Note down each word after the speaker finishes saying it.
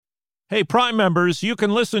Hey, Prime members, you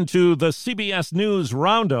can listen to the CBS News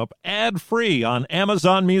Roundup ad-free on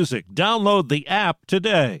Amazon Music. Download the app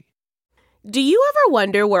today. Do you ever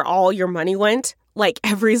wonder where all your money went? Like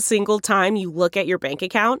every single time you look at your bank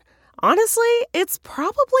account? Honestly, it's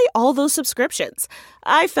probably all those subscriptions.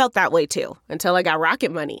 I felt that way too, until I got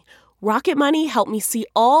Rocket Money. Rocket Money helped me see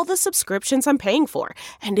all the subscriptions I'm paying for,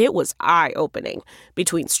 and it was eye-opening.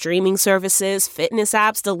 Between streaming services, fitness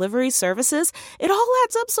apps, delivery services, it all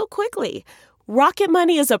adds up so quickly. Rocket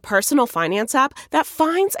Money is a personal finance app that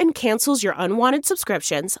finds and cancels your unwanted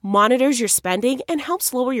subscriptions, monitors your spending, and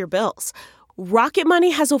helps lower your bills. Rocket Money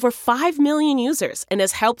has over 5 million users and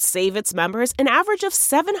has helped save its members an average of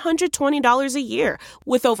 $720 a year,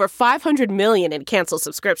 with over 500 million in canceled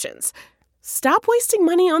subscriptions. Stop wasting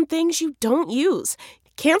money on things you don't use.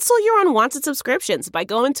 Cancel your unwanted subscriptions by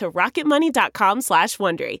going to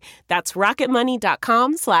rocketmoney.com/Wondery. That's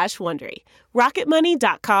rocketmoney.com/Wondery.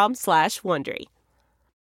 rocketmoney.com/Wondery.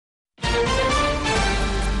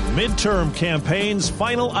 Midterm campaigns,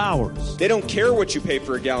 final hours. They don't care what you pay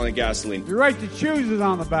for a gallon of gasoline. Your right to choose is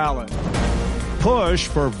on the ballot. Push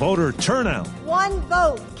for voter turnout. One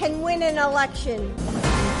vote can win an election.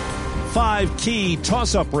 5 key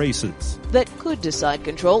toss-up races that could decide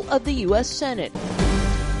control of the U.S. Senate.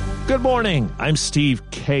 Good morning. I'm Steve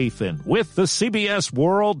Kathan with the CBS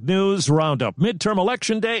World News Roundup. Midterm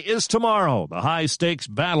Election Day is tomorrow, the high-stakes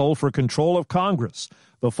battle for control of Congress.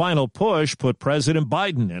 The final push put President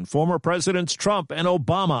Biden and former Presidents Trump and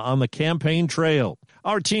Obama on the campaign trail.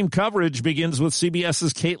 Our team coverage begins with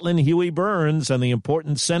CBS's Caitlin Huey-Burns and the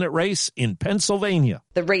important Senate race in Pennsylvania.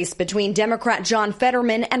 The race between Democrat John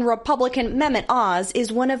Fetterman and Republican Mehmet Oz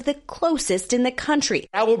is one of the closest in the country.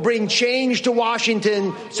 I will bring change to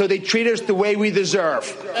Washington so they treat us the way we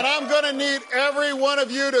deserve. And I'm going to need every one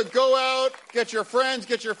of you to go out, get your friends,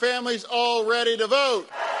 get your families all ready to vote.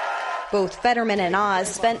 Both Fetterman and Oz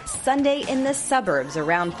spent Sunday in the suburbs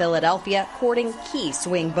around Philadelphia courting key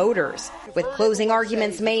swing voters. With closing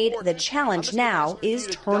arguments made, the challenge now is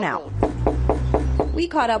turnout. We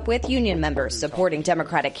caught up with union members supporting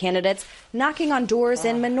Democratic candidates, knocking on doors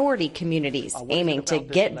in minority communities, aiming to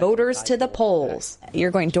get voters to the polls.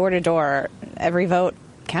 You're going door to door. Every vote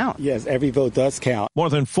count. Yes, every vote does count. More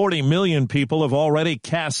than 40 million people have already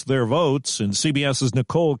cast their votes, and CBS's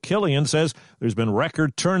Nicole Killian says there's been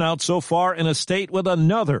record turnout so far in a state with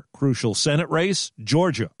another crucial Senate race,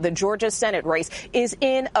 Georgia. The Georgia Senate race is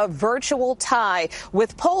in a virtual tie,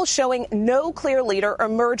 with polls showing no clear leader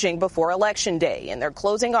emerging before Election Day. In their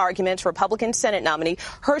closing arguments, Republican Senate nominee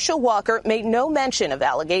Herschel Walker made no mention of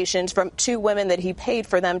allegations from 2 women that he paid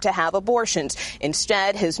for them to have abortions.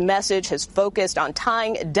 Instead, his message has focused on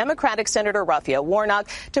tying Democratic Senator Raphael Warnock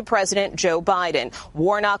to President Joe Biden.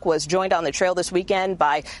 Warnock was joined on the trail this weekend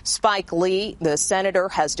by Spike Lee. The senator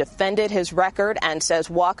has defended his record and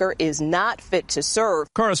says Walker is not fit to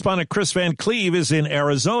serve. Correspondent Chris Van Cleve is in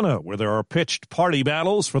Arizona, where there are pitched party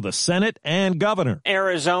battles for the Senate and governor.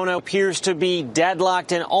 Arizona appears to be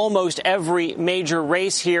deadlocked in almost every major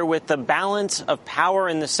race here, with the balance of power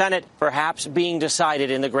in the Senate perhaps being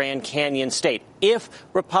decided in the Grand Canyon state. If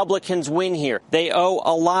Republicans win here, they owe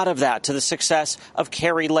a lot of that to the success of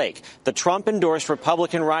Kari Lake, the Trump-endorsed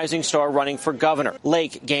Republican rising star running for governor.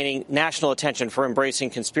 Lake gaining national attention for embracing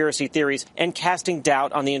conspiracy theories and casting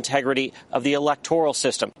doubt on the integrity of the electoral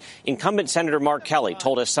system. Incumbent Senator Mark Kelly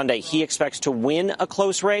told us Sunday he expects to win a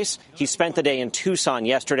close race. He spent the day in Tucson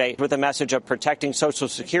yesterday with a message of protecting Social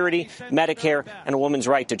Security, Medicare, and a woman's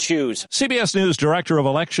right to choose. CBS News Director of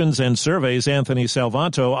Elections and Surveys Anthony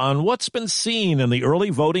Salvanto on what's been seen in the early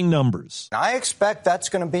voting numbers. I expect that's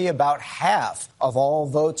going to be about half of all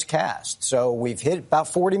votes cast. So we've hit about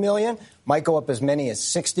 40 million. Might go up as many as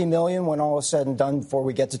 60 million when all is said and done before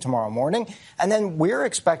we get to tomorrow morning. And then we're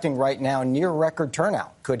expecting right now near record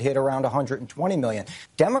turnout, could hit around 120 million.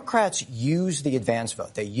 Democrats use the advance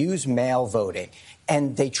vote. They use mail voting,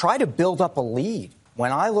 and they try to build up a lead.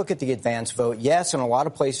 When I look at the advance vote, yes, in a lot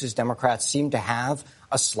of places Democrats seem to have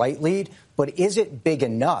a slight lead, but is it big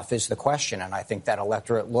enough is the question. And I think that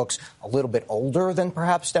electorate looks a little bit older than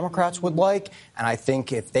perhaps Democrats would like. And I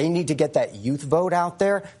think if they need to get that youth vote out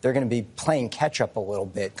there, they're going to be playing catch up a little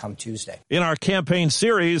bit come Tuesday. In our campaign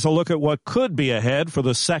series, a look at what could be ahead for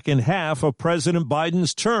the second half of President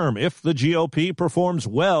Biden's term if the GOP performs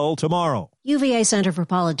well tomorrow. UVA Center for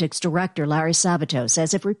Politics Director Larry Sabato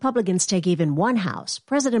says if Republicans take even one house,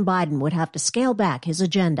 President Biden would have to scale back his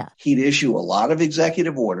agenda. He'd issue a lot of executive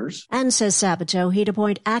executive orders. And says Sabato he'd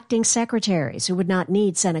appoint acting secretaries who would not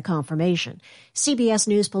need Senate confirmation. CBS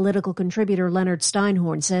News political contributor Leonard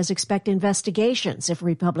Steinhorn says expect investigations if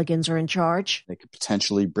Republicans are in charge. They could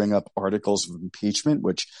potentially bring up articles of impeachment,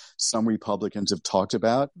 which some Republicans have talked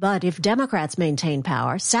about. But if Democrats maintain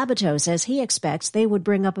power, Sabato says he expects they would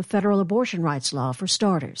bring up a federal abortion rights law for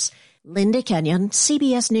starters. Linda Kenyon,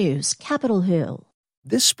 CBS News, Capitol Hill.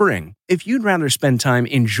 This spring, if you'd rather spend time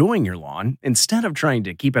enjoying your lawn instead of trying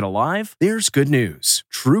to keep it alive, there's good news.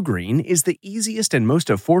 True Green is the easiest and most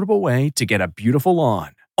affordable way to get a beautiful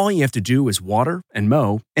lawn. All you have to do is water and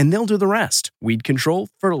mow, and they'll do the rest. Weed control,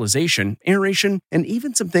 fertilization, aeration, and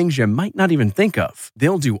even some things you might not even think of.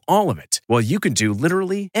 They'll do all of it, while you can do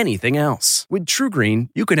literally anything else. With True Green,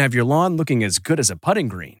 you can have your lawn looking as good as a putting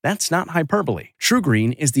green. That's not hyperbole. True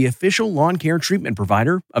Green is the official lawn care treatment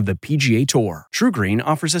provider of the PGA Tour. True Green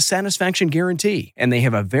offers a satisfaction guarantee, and they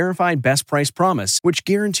have a verified best price promise, which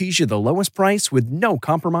guarantees you the lowest price with no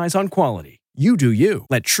compromise on quality. You do you.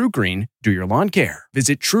 Let True Green do your lawn care.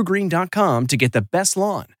 Visit TrueGreen.com to get the best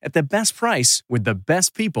lawn at the best price with the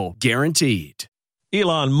best people guaranteed.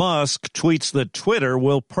 Elon Musk tweets that Twitter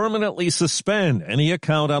will permanently suspend any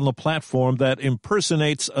account on the platform that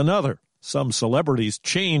impersonates another. Some celebrities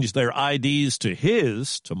changed their IDs to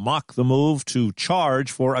his to mock the move to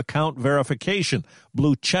charge for account verification,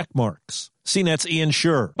 blue check marks. CNET's Ian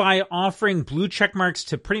Scher. By offering blue check marks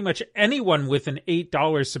to pretty much anyone with an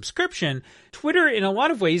 $8 subscription, Twitter in a lot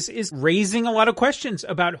of ways is raising a lot of questions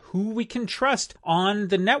about who we can trust on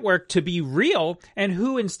the network to be real and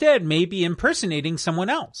who instead may be impersonating someone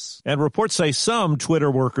else. And reports say some Twitter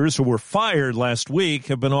workers who were fired last week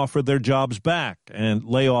have been offered their jobs back, and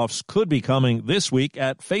layoffs could be coming this week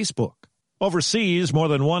at Facebook. Overseas, more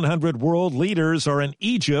than 100 world leaders are in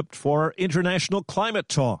Egypt for international climate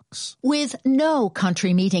talks. With no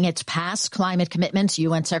country meeting its past climate commitments,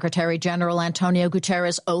 UN Secretary General Antonio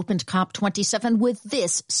Guterres opened COP27 with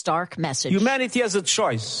this stark message. Humanity has a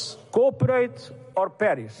choice: cooperate or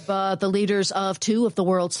perish. But the leaders of two of the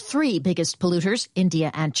world's three biggest polluters,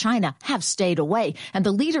 India and China, have stayed away. And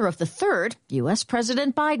the leader of the third, U.S.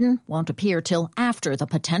 President Biden, won't appear till after the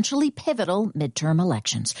potentially pivotal midterm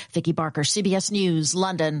elections. Vicki Barker, CBS News,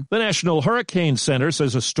 London. The National Hurricane Center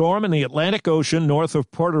says a storm in the Atlantic Ocean north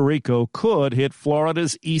of Puerto Rico could hit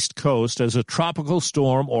Florida's east coast as a tropical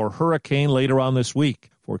storm or hurricane later on this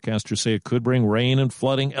week. Forecasters say it could bring rain and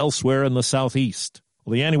flooding elsewhere in the southeast.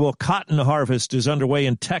 Well, the annual cotton harvest is underway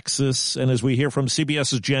in Texas, and as we hear from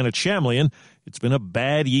CBS's Janet Shamlian, it's been a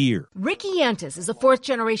bad year. Ricky Yantis is a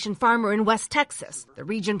fourth-generation farmer in West Texas, the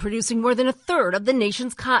region producing more than a third of the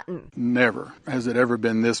nation's cotton. Never has it ever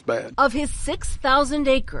been this bad. Of his 6,000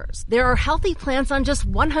 acres, there are healthy plants on just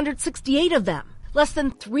 168 of them, less than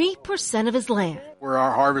 3% of his land. Where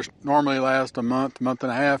our harvest normally lasts a month and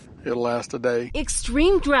a half, it'll last a day.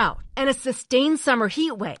 Extreme drought and a sustained summer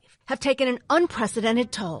heat wave have taken an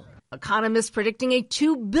unprecedented toll. Economists predicting a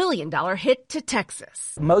 $2 billion hit to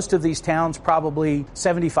Texas. Most of these towns, probably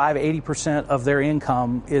 75-80% of their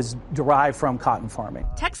income is derived from cotton farming.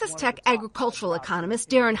 Texas Tech agricultural economist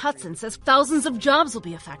Darren Hudson says thousands of jobs will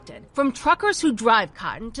be affected, from truckers who drive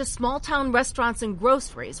cotton to small-town restaurants and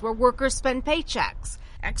groceries where workers spend paychecks.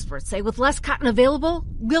 Experts say with less cotton available,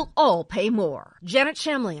 we'll all pay more. Janet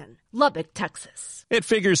Shamlian, Lubbock, Texas. It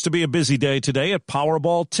figures to be a busy day today at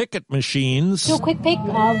Powerball ticket machines. Do a quick pick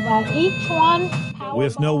of each one.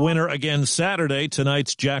 With no winner again Saturday,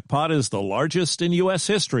 tonight's jackpot is the largest in U.S.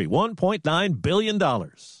 history, $1.9 billion.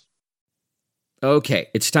 Okay,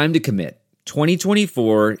 it's time to commit.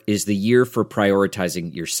 2024 is the year for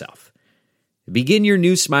prioritizing yourself. Begin your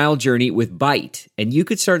new smile journey with Byte, and you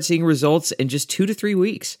could start seeing results in just 2 to 3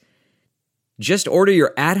 weeks. Just order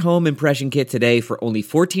your at-home impression kit today for only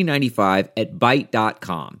 $14.95 at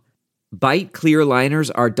Byte.com. Byte clear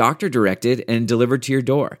liners are doctor-directed and delivered to your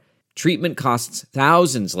door. Treatment costs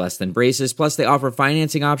thousands less than braces, plus they offer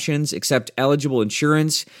financing options, accept eligible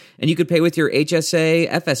insurance, and you could pay with your HSA,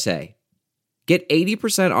 FSA. Get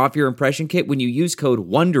 80% off your impression kit when you use code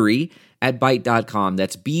WONDERY at Byte.com.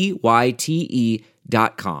 That's BYTE.com.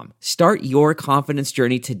 Start your confidence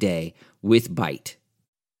journey today with Byte.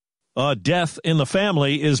 A death in the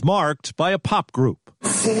family is marked by a pop group.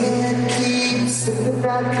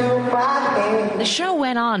 The show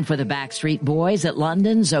went on for the Backstreet Boys at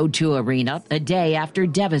London's O2 Arena a day after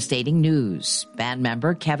devastating news. Band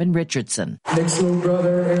member Kevin Richardson. Nick's little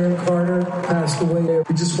brother, Aaron Carter, passed away.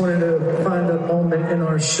 We just wanted to find a moment in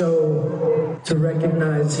our show to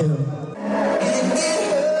recognize him.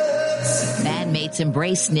 Bandmates teammates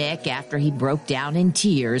embraced Nick after he broke down in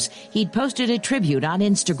tears. He'd posted a tribute on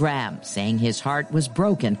Instagram, saying his heart was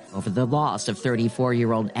broken over the loss of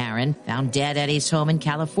 34-year-old Aaron, found dead at his home in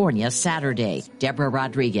California Saturday. Deborah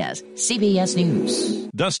Rodriguez, CBS News.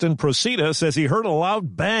 Dustin Procida says he heard a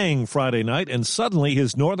loud bang Friday night, and suddenly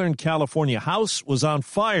his Northern California house was on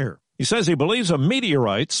fire. He says he believes a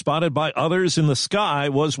meteorite spotted by others in the sky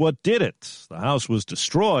was what did it. The house was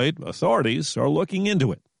destroyed. Authorities are looking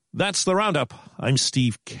into it. That's the Roundup. I'm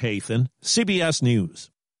Steve Kathan, CBS News.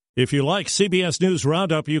 If you like CBS News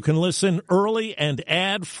Roundup, you can listen early and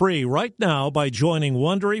ad-free right now by joining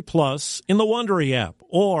Wondery Plus in the Wondery app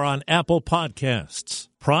or on Apple Podcasts.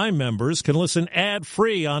 Prime members can listen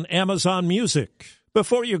ad-free on Amazon Music.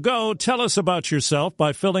 Before you go, tell us about yourself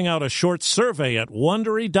by filling out a short survey at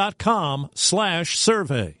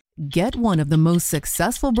Wondery.com/survey. Get one of the most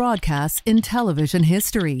successful broadcasts in television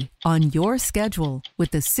history on your schedule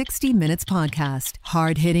with the 60 Minutes Podcast.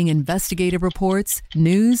 Hard-hitting investigative reports,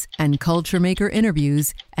 news, and culture maker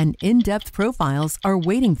interviews, and in-depth profiles are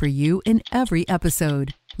waiting for you in every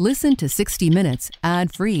episode. Listen to 60 Minutes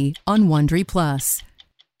ad-free on Wondery Plus.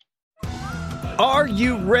 Are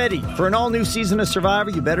you ready for an all-new season of Survivor?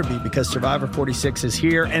 You better be, because Survivor 46 is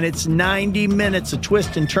here, and it's 90 minutes of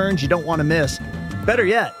twists and turns you don't want to miss. Better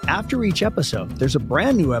yet, after each episode, there's a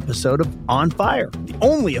brand new episode of On Fire, the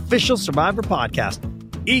only official Survivor podcast.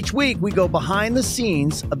 Each week, we go behind the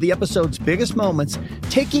scenes of the episode's biggest moments,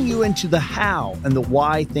 taking you into the how and the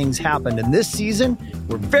why things happened. And this season,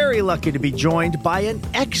 we're very lucky to be joined by an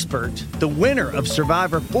expert, the winner of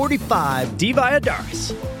Survivor 45, Dee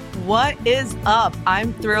Valladares. What is up?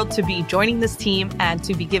 I'm thrilled to be joining this team and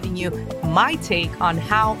to be giving you my take on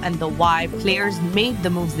how and the why players made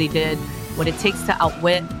the moves they did, what it takes to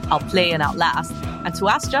outwit, outplay, and outlast, and to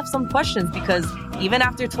ask Jeff some questions, because even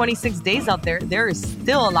after 26 days out there, there is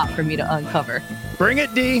still a lot for me to uncover. Bring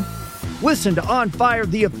it, Dee. Listen to On Fire,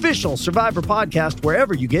 the official Survivor podcast,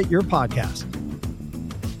 wherever you get your podcasts.